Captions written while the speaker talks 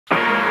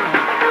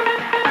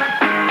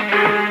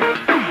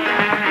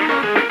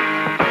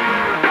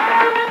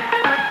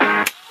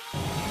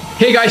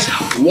Hey guys,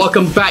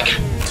 welcome back.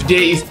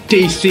 Today is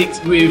day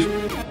 6 with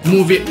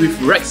Move It with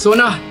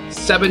Rexona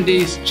 7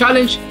 days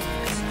challenge.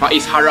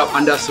 Faiz harap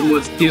anda semua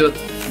still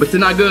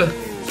bertenaga.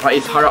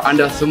 Faiz harap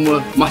anda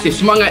semua masih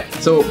semangat.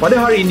 So pada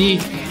hari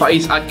ini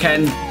Faiz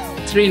akan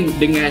train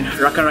dengan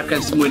rakan-rakan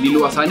semua di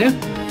luar sana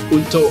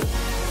untuk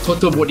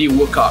total body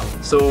workout.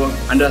 So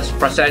anda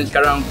perasan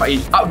sekarang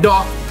Faiz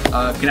outdoor.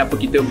 Kenapa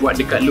kita buat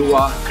dekat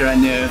luar?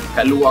 Kerana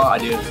kat luar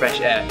ada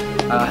fresh air.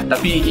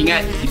 Tapi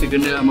ingat, kita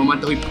kena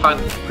mematuhi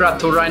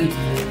peraturan,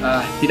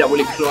 tidak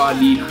boleh keluar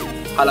di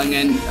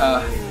halangan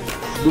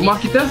rumah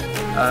kita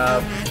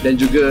dan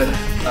juga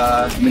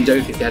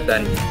menjaga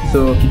kesihatan.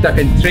 So kita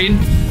akan train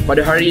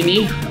pada hari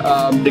ini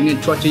dengan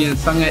cuaca yang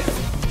sangat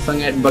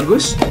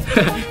bagus.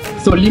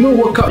 So 5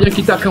 workout yang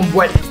kita akan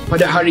buat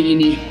pada hari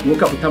ini.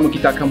 Workout pertama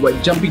kita akan buat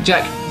jumping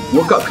jack.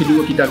 Workout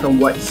kedua kita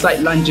akan buat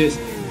side lunges.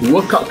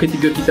 Workout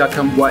ketiga kita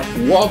akan buat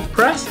wall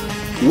press.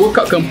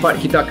 Workout keempat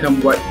kita akan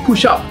buat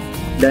push up.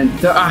 Dan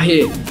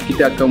terakhir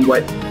kita akan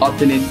buat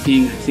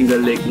alternating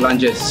single leg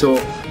lunges. So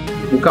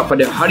workout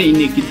pada hari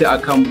ini kita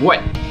akan buat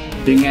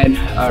dengan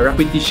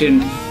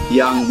repetition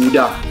yang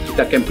mudah.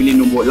 Kita akan pilih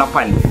nombor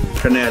 8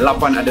 kerana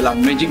 8 adalah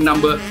magic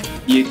number.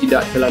 Ia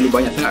tidak terlalu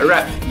banyak sangat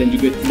rep dan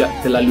juga tidak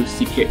terlalu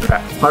sikit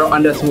rep. Harap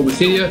anda semua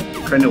bersedia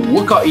kerana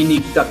workout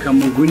ini kita akan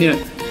mengguna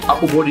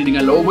upper body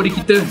dengan lower body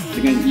kita,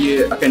 dengan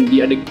ia akan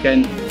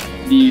diadakan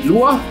di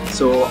luar.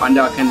 So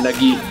anda akan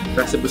lagi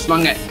rasa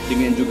bersemangat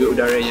dengan juga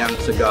udara yang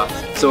segar.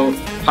 So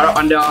harap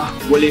anda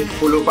boleh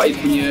follow Faiz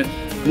punya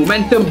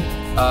momentum.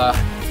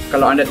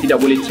 Kalau anda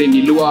tidak boleh train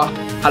di luar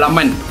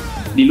halaman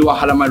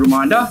rumah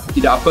anda,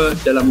 tidak apa,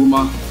 dalam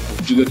rumah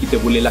juga kita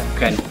boleh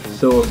lakukan.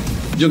 So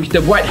jom kita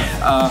buat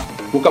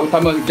workout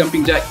pertama,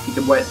 jumping jack.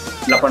 Kita buat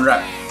 8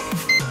 rep.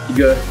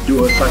 3,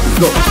 2,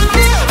 1, go.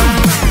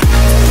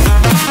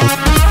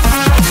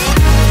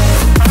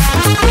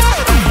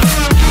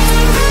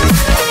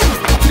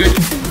 Good.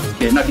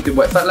 Okay, nak kita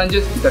buat side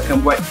lunges. Kita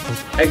akan buat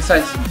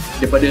exercise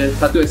daripada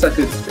satu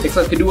exercise ke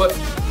exercise kedua.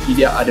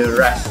 Tidak ada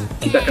rest.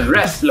 Kita akan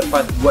rest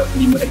lepas buat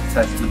 5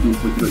 exercise itu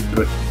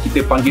berturut-turut.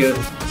 Kita panggil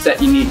set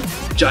ini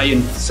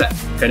giant set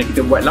kerana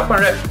kita buat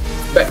 8 rep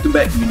back to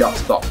back without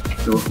stop.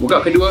 So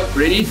workout kedua,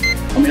 ready?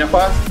 Ambil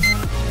nafas,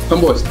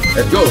 hembus,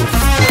 let's go.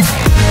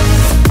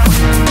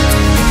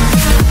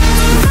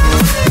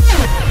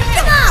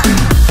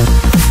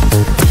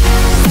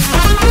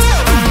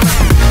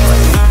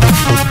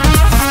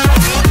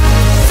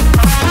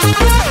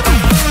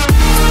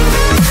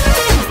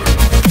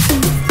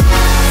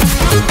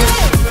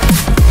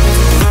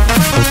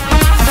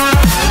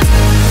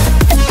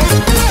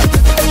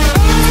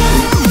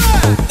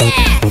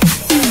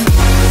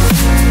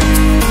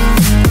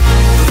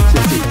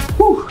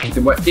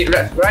 Buat 8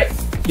 reps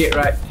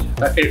right,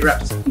 8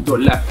 reps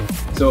untuk left.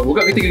 So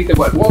workout ketiga kita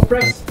buat wall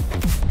press.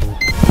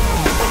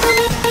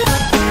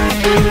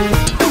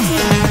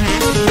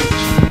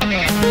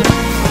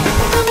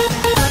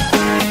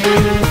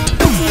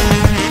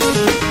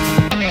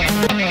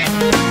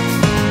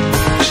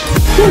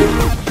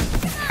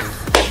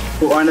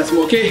 Anda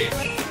semua okey?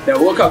 Dan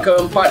workout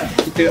keempat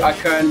kita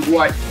akan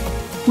buat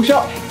push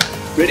up.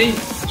 Ready?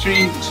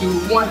 3,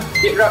 2, 1,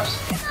 8 reps.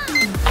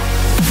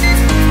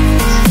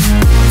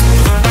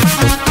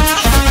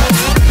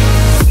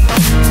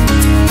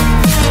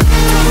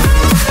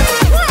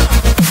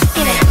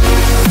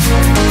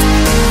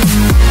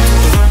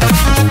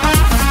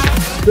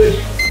 Good.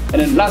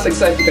 And then last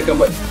exercise kita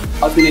akan buat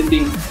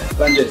alternating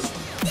lunges.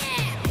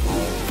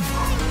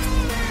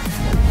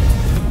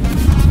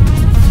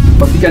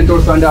 Pastikan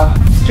torso anda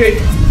straight,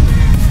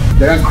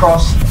 jangan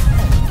cross.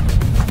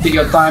 Take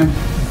your time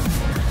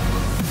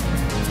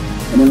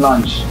and then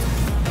lunge.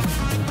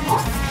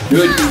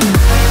 Good.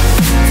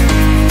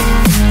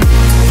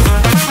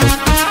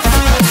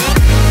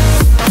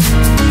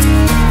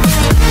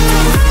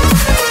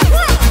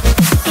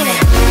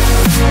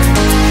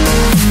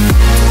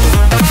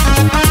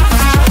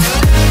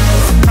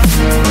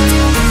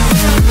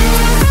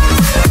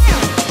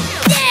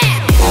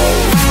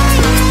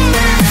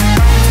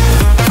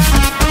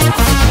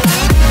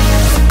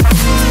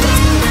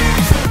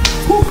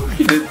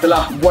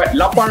 Telah buat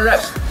 8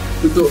 reps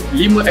untuk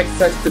 5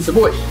 exercise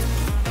tersebut.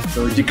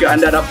 So jika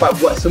anda dapat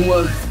buat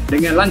semua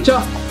dengan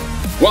lancar,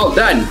 well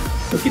done.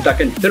 So kita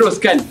akan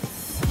teruskan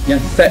yang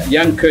set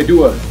yang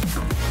kedua.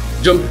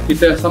 Jom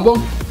kita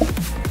sambung.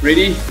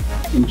 Ready?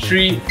 In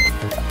 3,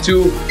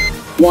 2,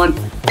 1,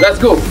 let's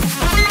go.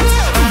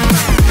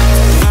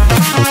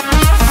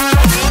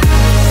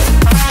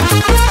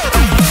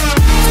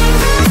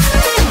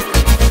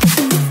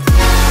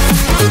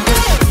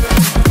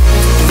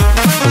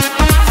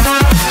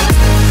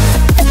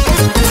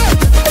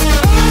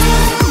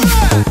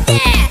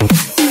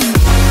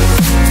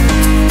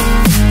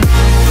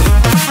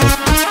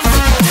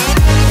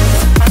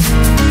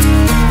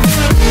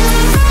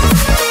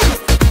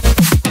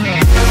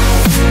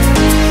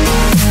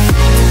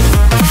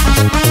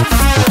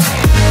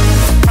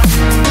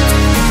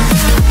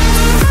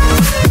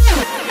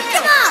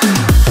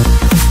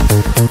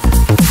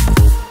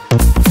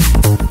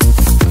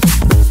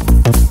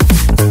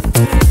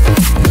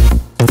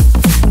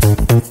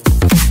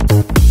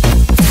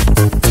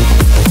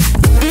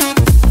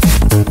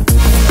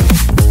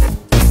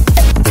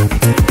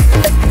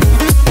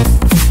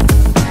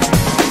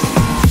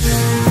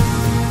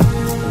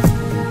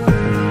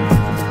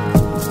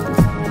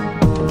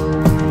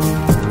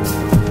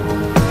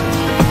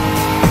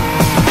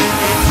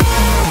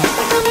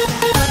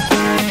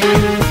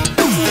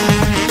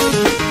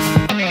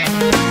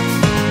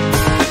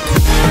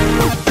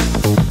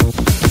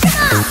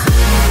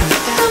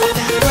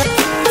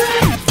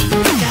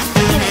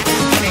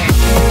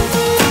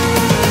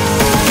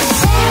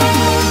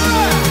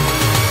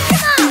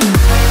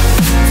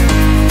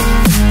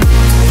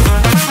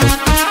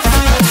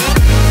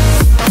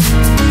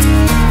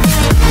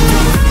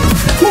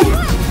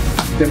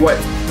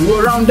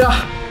 2 round dah.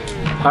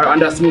 Harap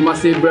anda semua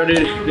masih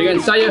berada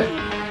dengan saya.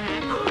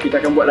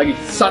 Kita akan buat lagi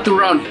 1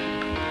 round.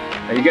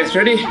 Are you guys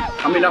ready?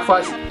 Ambil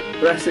nafas,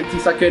 rest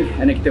 30 second,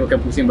 and then kita akan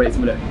pusing balik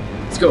semula.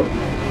 Let's go.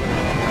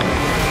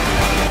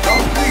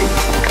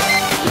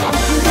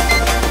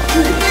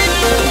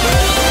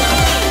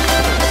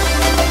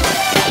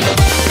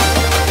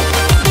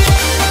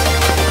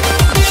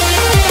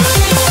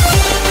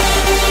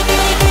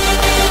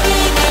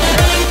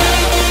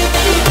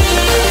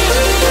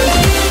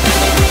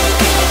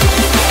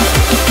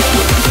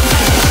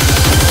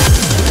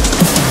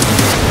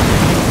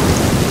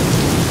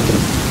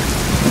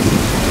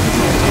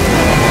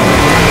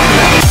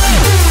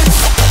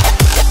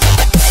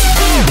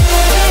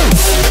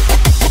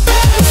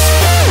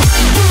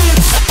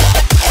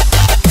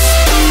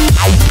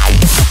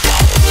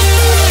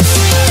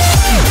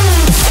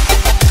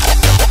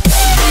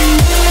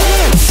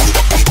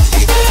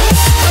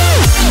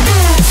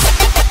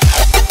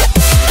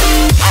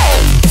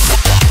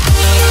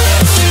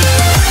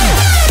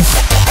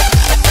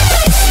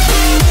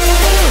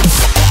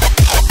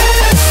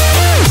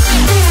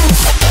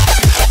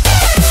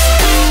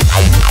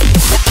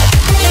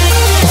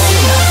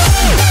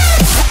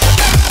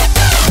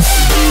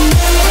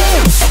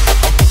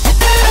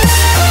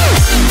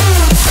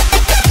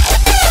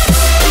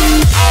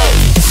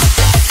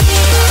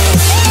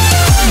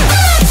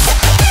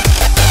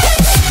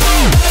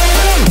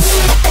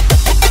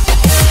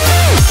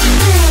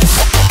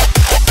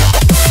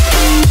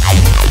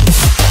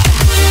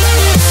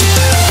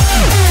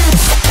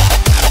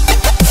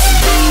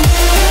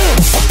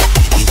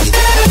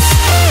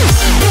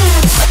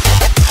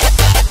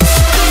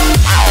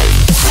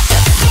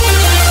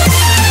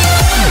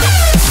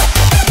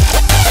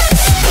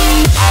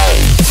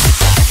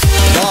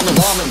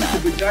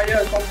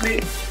 Berjaya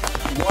komplit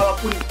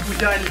walaupun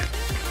hujan.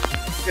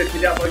 Kita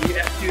tidak bagi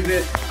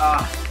excuses.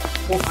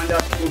 Hope anda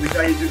semua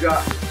berjaya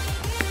juga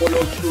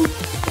follow through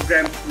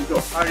program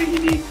untuk hari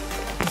ini.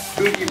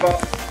 Don't give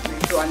up.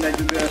 Make sure anda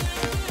juga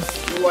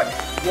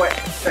buat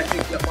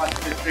stretching selepas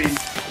kita train.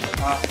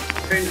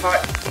 Train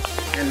hard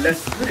and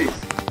let's do this.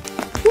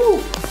 Woo!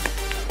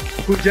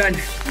 Hujan,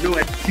 no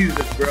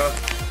excuses bro.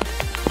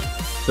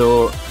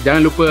 So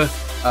jangan lupa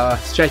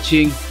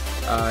stretching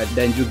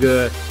dan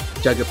juga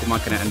jaga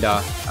pemakanan anda,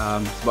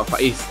 sebab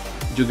Faiz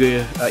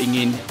juga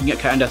ingin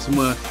ingatkan anda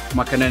semua,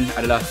 makanan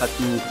adalah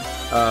satu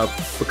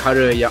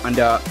perkara yang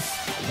anda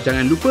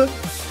jangan lupa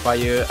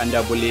supaya anda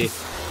boleh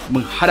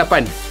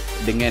menghadapan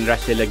dengan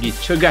rasa lagi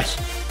cergas,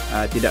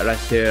 tidak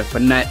rasa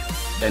penat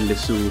dan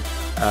lesu.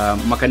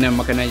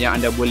 Makanan-makanan yang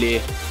anda boleh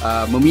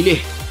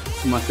memilih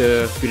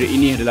semasa period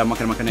ini adalah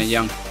makanan-makanan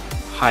yang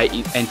high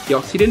in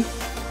antioxidant,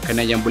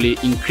 makanan yang boleh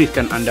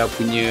increasekan anda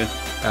punya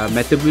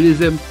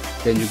metabolism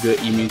dan juga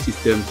immune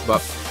system,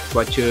 sebab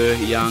cuaca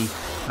yang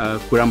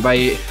kurang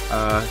baik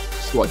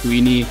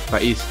sewaktu ini.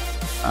 Faiz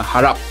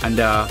harap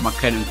anda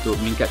makan untuk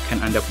meningkatkan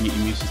anda punya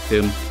immune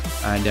system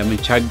dan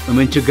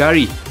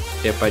mencegari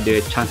daripada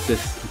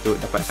chances untuk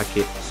dapat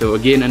sakit. So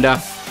again,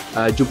 anda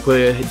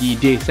jumpa di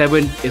day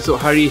 7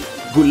 esok hari.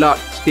 Good luck,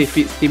 stay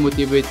fit, stay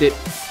motivated,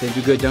 dan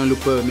juga jangan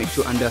lupa make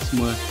sure anda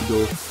semua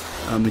tidur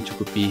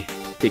mencukupi.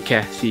 Take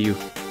care, see you.